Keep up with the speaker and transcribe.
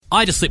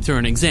I just slipped through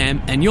an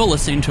exam, and you're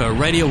listening to a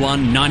Radio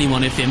 1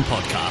 91 FM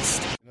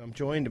podcast. I'm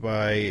joined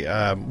by,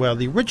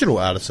 the original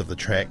artist of the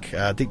track,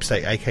 Deep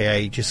State,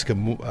 a.k.a. Jessica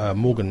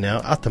Morgan now,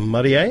 Ata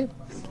Marie.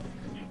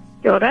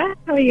 Kia ora,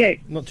 how are you?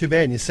 Not too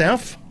bad, and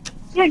yourself?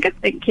 Yeah, good,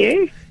 thank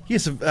you.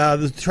 Yes,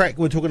 the track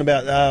we're talking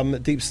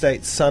about, Deep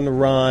State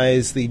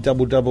Sunrise, the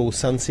Double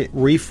Sunset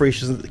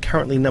Refresh, is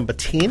currently number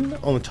 10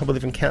 on the Top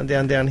 11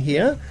 countdown down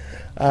here.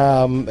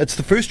 It's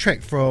the first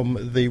track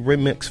from the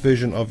remix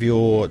version of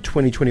your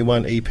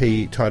 2021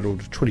 EP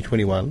titled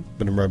 2021,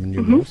 but in Roman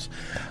numerals.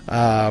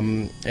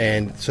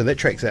 And so that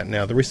track's out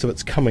now. The rest of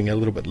it's coming a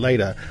little bit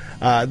later.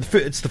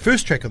 It's the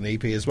first track on the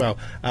EP as well.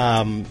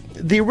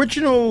 The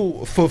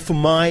original, for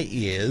my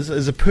ears,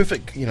 is a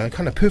perfect,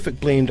 kind of perfect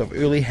blend of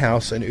early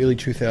house and early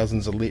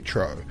 2000s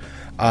electro.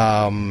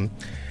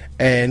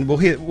 And we'll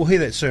hear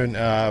that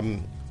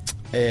soon.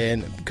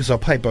 And because I'll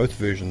play both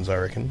versions, I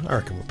reckon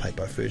we'll play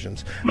both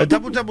versions.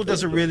 Double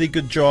does a really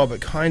good job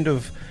at kind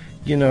of,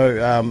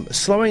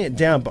 slowing it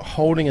down but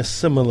holding a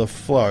similar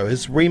flow.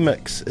 His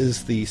remix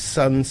is the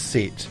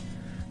Sunset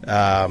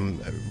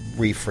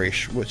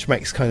Refresh, which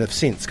makes kind of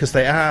sense because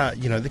they are,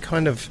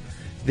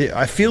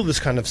 I feel this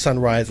kind of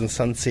sunrise and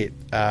sunset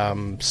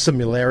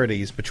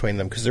similarities between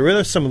them, because there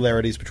are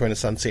similarities between a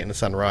sunset and a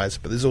sunrise,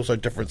 but there's also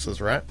differences,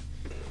 right?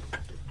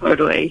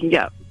 Totally,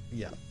 yeah.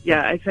 Yeah.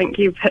 Yeah, I think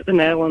you've hit the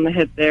nail on the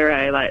head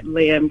there. Like,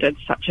 Liam did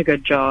such a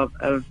good job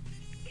of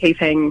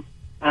keeping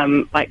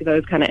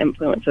those kind of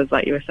influences,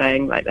 like you were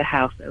saying, like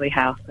the early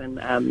house,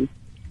 and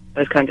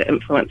those kinds of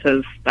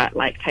influences, but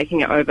like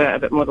taking it over a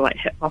bit more to like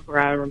hip hop or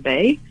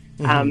R&B.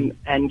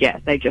 And yeah,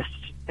 they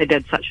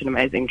did such an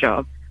amazing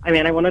job. I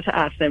mean, I wanted to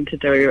ask them to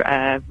do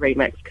a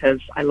remix because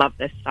I love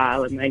this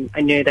style, and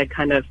I knew they'd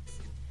kind of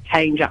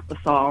change up the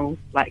song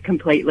like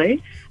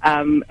completely,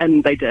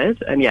 and they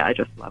did. And yeah, I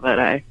just love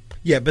it.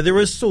 Yeah, but there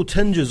is still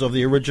tinges of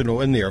the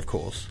original in there, of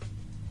course.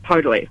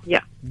 Totally,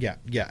 yeah. Yeah,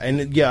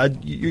 and yeah,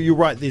 you're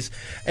right.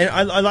 And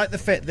I like the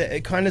fact that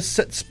it kind of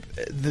sits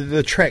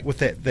the track with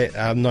that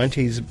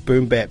 90s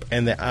boom bap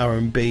and that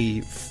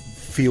R&B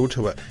feel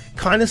to it.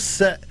 Kind of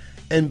sit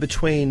in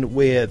between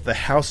where the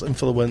house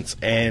influence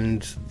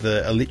and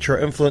the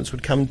electro influence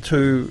would come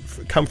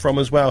from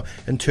as well,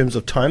 in terms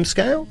of time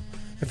scale.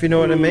 If you know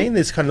what I mean,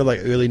 there's kind of like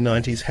early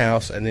 90s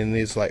house, and then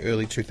there's like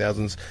early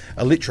 2000s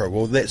electro.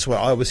 Well, that's what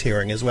I was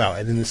hearing as well.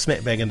 And then the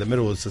smack bang in the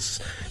middle is this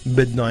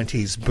mid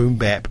 90s boom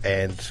bap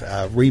and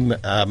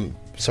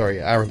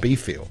R&B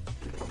feel.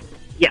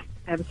 Yeah,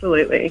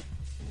 absolutely.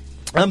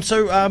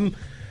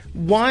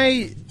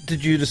 Why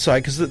did you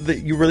decide? Because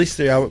you released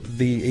the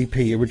EP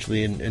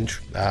originally in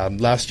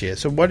last year.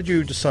 So why did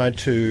you decide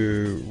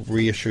to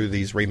issue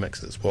these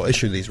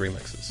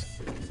remixes?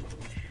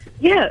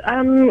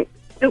 Yeah.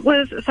 It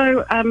was,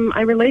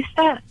 I released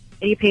that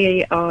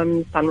EP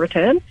on Sun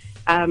Return,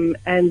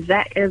 and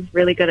Zach is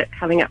really good at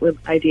coming up with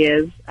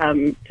ideas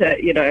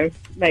to,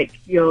 make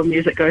your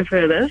music go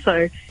further.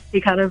 So he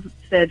kind of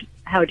said,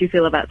 how would you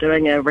feel about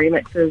doing a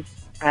remixes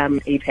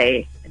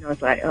EP? And I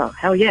was like, oh,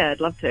 hell yeah,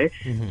 I'd love to.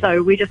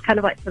 So we just kind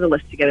of put a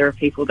list together of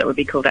people that would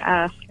be cool to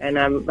ask,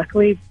 and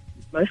luckily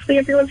mostly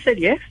everyone said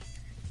yes.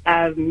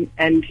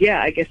 And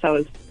yeah, I guess I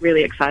was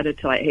really excited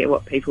to hear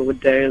what people would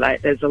do.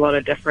 Like, there's a lot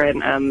of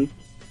different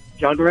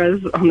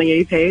genres on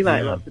the EP,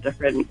 lots of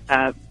different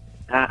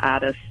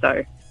artists.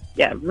 So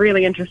yeah,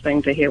 really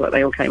interesting to hear what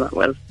they all came up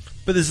with.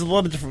 But there's a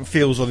lot of different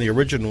feels on the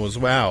original as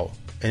well.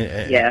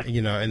 And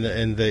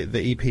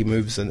the EP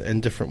moves in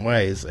different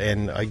ways,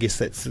 and I guess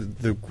that's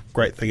the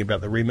great thing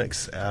about the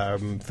remix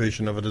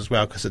version of it as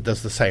well, because it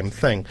does the same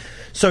thing.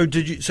 So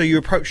you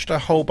approached a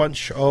whole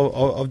bunch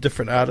of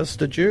different artists,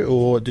 did you,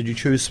 or did you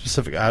choose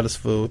specific artists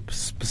for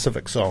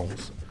specific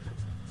songs?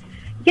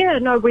 Yeah,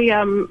 no, we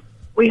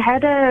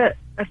had a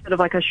sort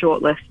of a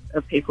short list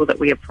of people that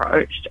we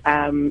approached,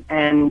 and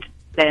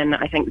then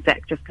I think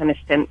Zach just kind of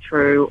sent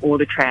through all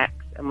the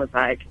tracks and was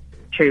like,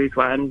 choose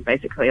one,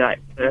 basically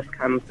first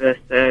come,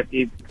 first serve.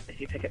 If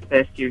you pick it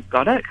first, you've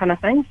got it, kind of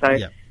thing. So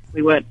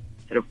we weren't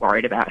sort of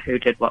worried about who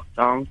did what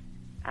song.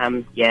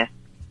 Yeah.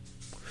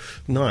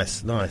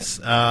 Nice.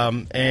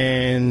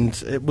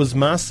 And it was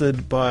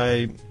mastered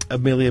by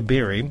Amelia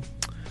Berry,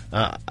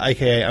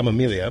 aka I'm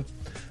Amelia.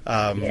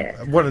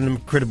 What an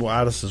incredible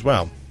artist as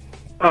well.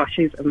 Oh,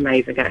 she's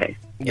amazing,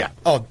 Yeah.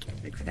 Oh,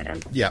 big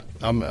fan. Yeah,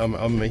 I'm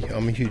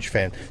a huge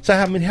fan. So,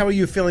 how are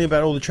you feeling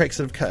about all the tracks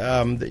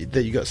that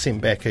you got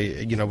sent back?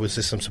 Was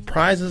there some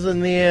surprises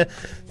in there?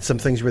 Some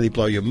things really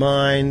blow your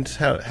mind?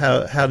 How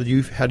do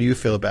you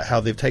feel about how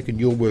they've taken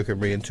your work and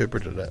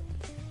reinterpreted it?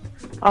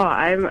 Oh,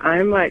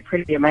 I'm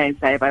pretty amazed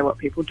by what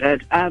people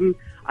did.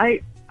 I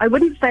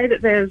wouldn't say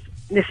that there's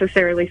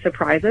necessarily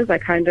surprises. I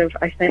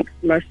think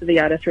most of the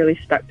artists really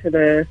stuck to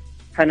the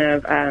kind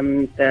of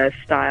the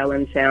style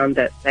and sound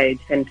that they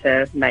tend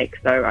to make,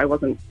 so I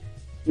wasn't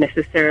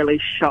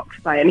necessarily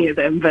shocked by any of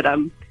them, but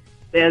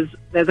there's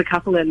a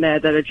couple in there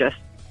that are just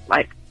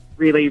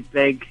really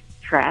big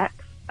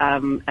tracks,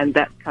 and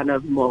that's kind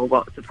of more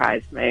what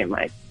surprised me,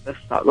 the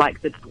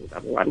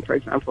Double one, for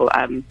example,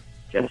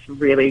 just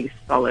really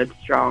solid,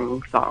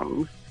 strong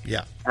songs.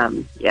 Yeah.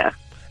 Yeah.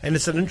 And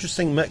it's an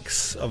interesting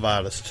mix of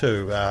artists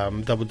too.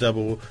 Double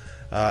Double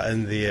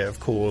in there, of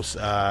course,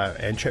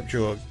 and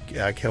Trapjaw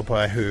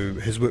Kelpai, who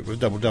has worked with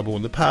Double Double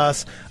in the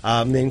past.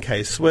 Then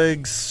Kay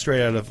Swigs,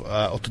 straight out of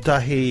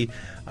Otautahi.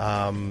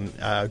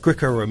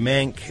 Grika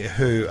Romank,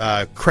 who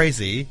are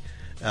crazy,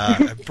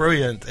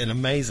 brilliant and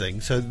amazing.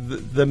 So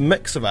the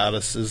mix of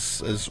artists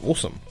is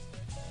awesome.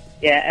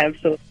 Yeah,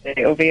 absolutely.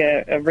 It'll be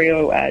a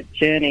real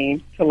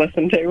journey to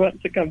listen to once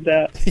it comes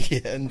out.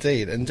 Yeah,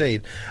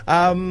 indeed.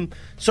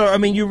 So, I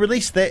mean, you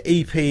released that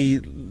EP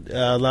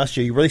last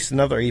year. You released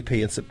another EP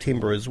in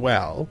September as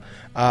well.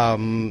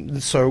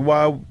 So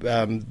while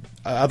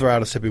other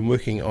artists have been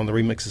working on the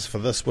remixes for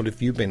this, what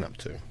have you been up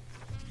to?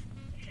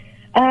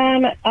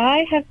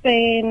 I have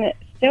been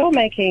still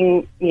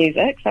making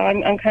music, so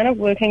I'm kind of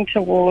working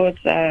towards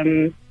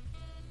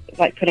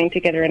like putting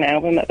together an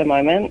album at the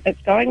moment.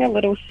 It's going a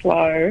little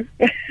slow.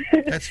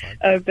 That's fine.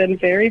 I've been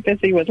very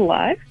busy with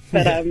life,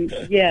 but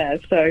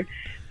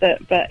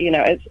but you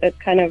know, it's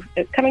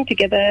coming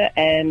together,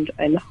 and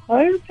I'm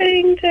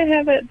hoping to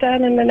have it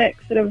done in the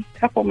next sort of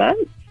couple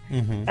months.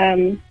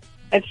 Mm-hmm.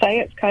 I'd say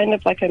it's kind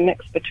of like a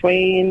mix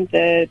between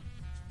the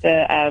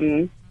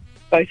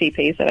both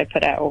EPs that I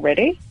put out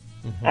already.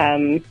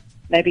 Mm-hmm.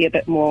 Maybe a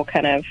bit more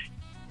kind of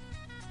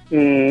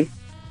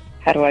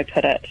how do I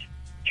put it?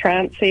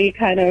 Trancey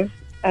kind of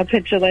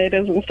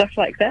arpeggiators and stuff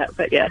like that,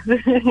 but yeah,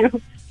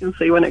 you'll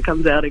see when it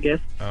comes out, I guess.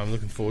 I'm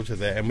looking forward to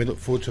that, and we look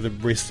forward to the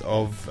rest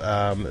of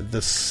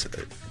this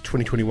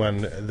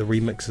 2021, the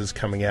remixes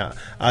coming out.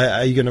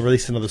 Are you going to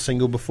release another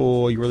single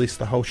before you release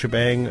the whole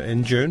shebang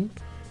in June?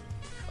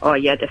 Oh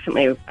yeah,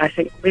 definitely. I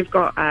think we've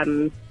got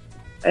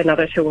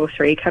another 2 or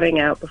 3 coming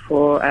out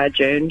before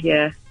June,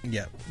 yeah.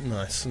 Yeah,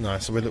 nice.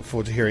 So we look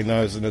forward to hearing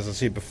those. And as I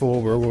said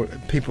before,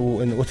 people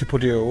in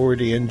Otepoti are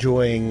already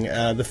enjoying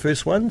the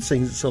first one,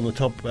 seeing it's on the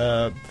top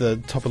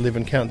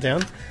 11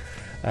 countdown.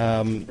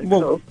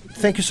 Well,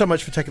 thank you so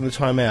much for taking the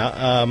time out.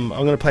 I'm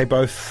going to play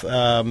both the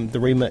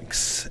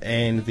remix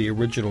and the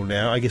original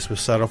now. I guess we'll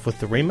start off with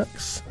the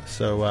remix.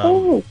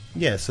 So,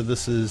 so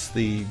this is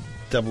the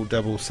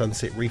Double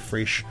Sunset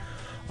Refresh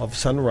of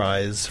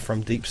Sunrise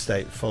from Deep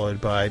State, followed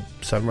by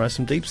Sunrise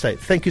from Deep State.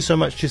 Thank you so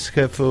much,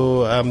 Jessica,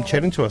 for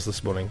chatting to us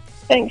this morning.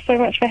 Thanks so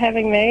much for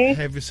having me.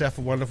 Have yourself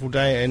a wonderful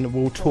day, and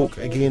we'll talk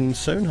again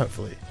soon,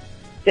 hopefully.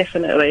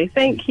 Definitely.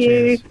 Thank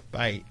you. Cheers.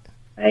 Bye.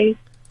 Bye.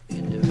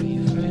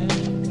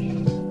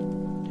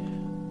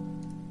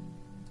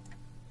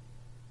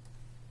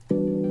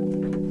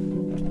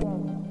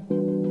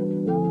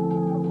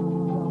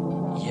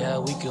 Yeah,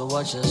 we could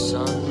watch the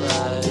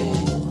sunrise.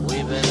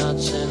 We've been up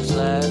since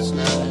last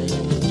night,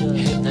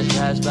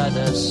 hypnotized by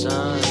the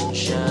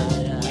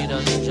sunshine. We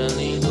don't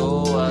usually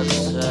go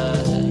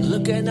outside.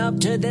 Looking up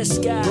to the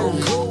sky, go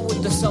cool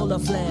with the solar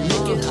flare.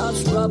 Look at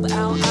us rub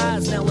our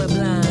eyes, now we're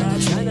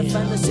blind. Trying to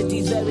find the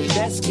city's very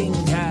best King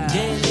Kai.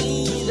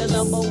 Danny, the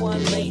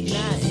 #1 late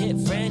night hit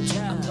franchise.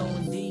 I'm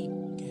going deep,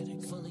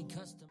 getting fully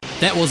custom.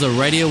 That was a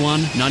Radio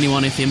 1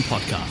 91 FM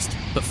podcast.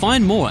 But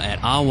find more at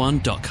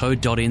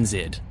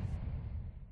r1.co.nz.